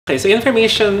Okay, so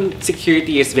information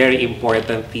security is very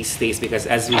important these days because,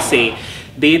 as we say,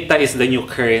 data is the new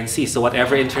currency. So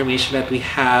whatever information that we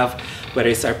have, whether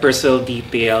it's our personal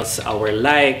details, our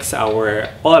likes, our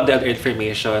all of the other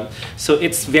information, so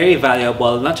it's very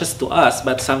valuable not just to us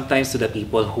but sometimes to the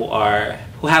people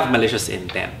who have malicious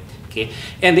intent. Okay,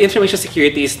 and the information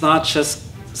security is not just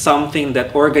something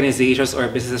that organizations or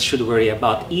businesses should worry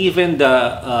about. Even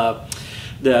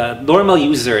the normal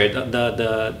user,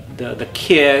 the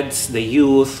kids, the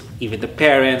youth, even the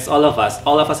parents, all of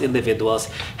us individuals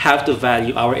have to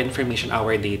value our information,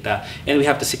 our data, and we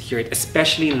have to secure it,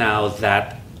 especially now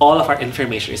that all of our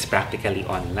information is practically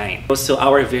online. So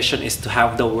our vision is to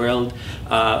have the world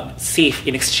safe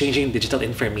in exchanging digital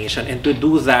information, and to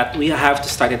do that, we have to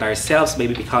start it ourselves by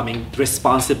becoming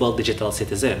responsible digital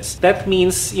citizens. That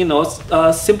means, you know,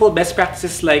 simple best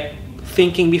practices like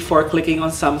thinking before clicking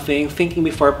on something, thinking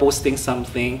before posting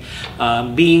something,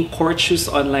 being courteous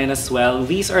online as well.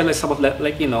 These are like some of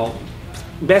the, you know,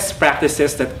 best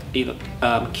practices that, you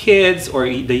know, kids or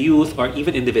the youth or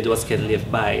even individuals can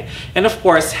live by. And of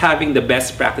course, having the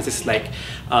best practices like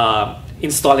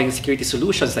installing security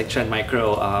solutions like Trend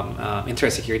Micro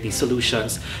internet security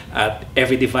solutions at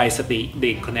every device that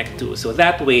they connect to. So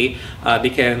that way, they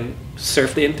can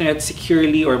surf the internet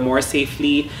securely or more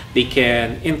safely. They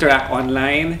can interact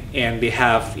online, and they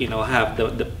have, you know, have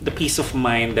the peace of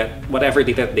mind that whatever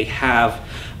data they have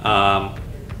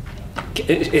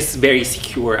is very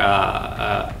secure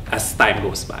as time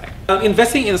goes by.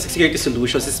 Investing in security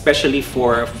solutions, especially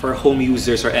for home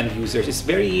users or end users, is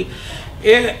very,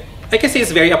 I can say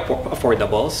it's very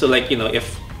affordable. So like, you know,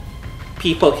 if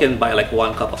people can buy like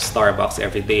 1 cup of Starbucks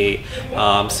every day,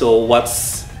 so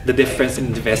what's the difference in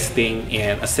investing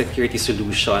in a security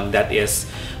solution that is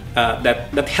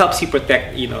that helps you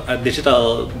protect, you know,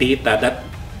 digital data that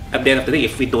at the end of the day,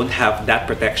 if we don't have that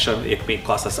protection, it may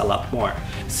cost us a lot more.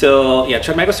 So yeah,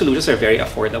 Trend Micro solutions are very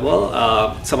affordable.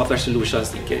 Some of their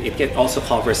solutions, it can also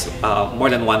covers more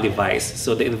than one device.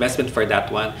 So the investment for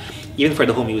that one, even for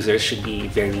the home users, should be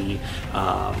very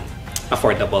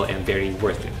affordable and very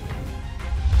worth it.